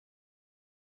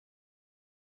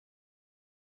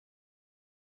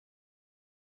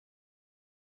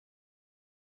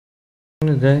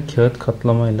Şimdi de kağıt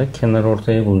katlama ile kenar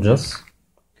ortayı bulacağız.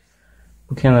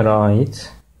 Bu kenara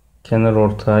ait kenar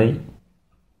ortay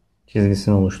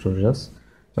çizgisini oluşturacağız.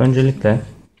 Öncelikle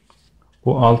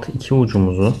bu alt iki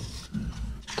ucumuzu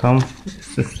tam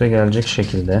üst üste gelecek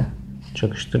şekilde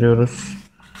çakıştırıyoruz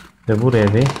ve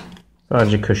buraya bir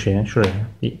sadece köşeye şuraya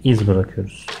bir iz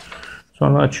bırakıyoruz.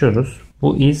 Sonra açıyoruz.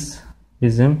 Bu iz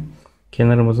bizim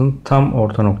kenarımızın tam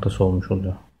orta noktası olmuş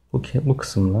oluyor. Bu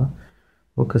kısımla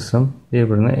bu kısım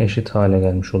birbirine eşit hale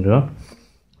gelmiş oluyor.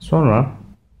 Sonra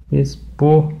biz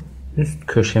bu üst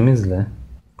köşemizle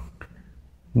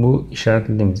bu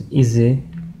işaretlediğimiz izi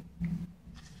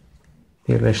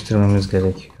birleştirmemiz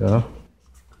gerekiyor.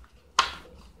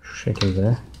 Şu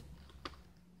şekilde.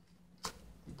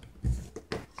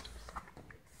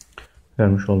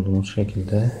 Görmüş olduğumuz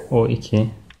şekilde o iki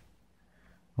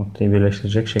noktayı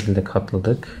birleştirecek şekilde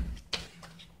katladık.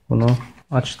 Bunu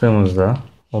açtığımızda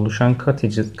oluşan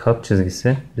kat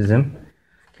çizgisi bizim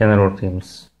kenar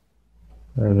ortayımız.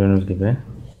 Gördüğünüz gibi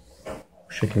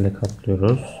bu şekilde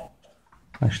katlıyoruz.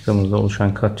 Açtığımızda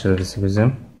oluşan kat çizgisi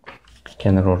bizim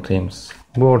kenar ortayımız.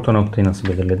 Bu orta noktayı nasıl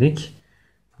belirledik?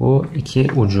 Bu iki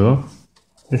ucu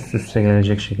üst üste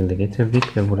gelecek şekilde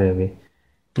getirdik ve buraya bir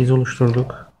iz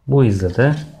oluşturduk. Bu izle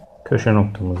de köşe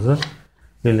noktamızı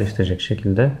birleştirecek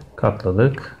şekilde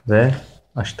katladık ve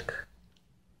açtık.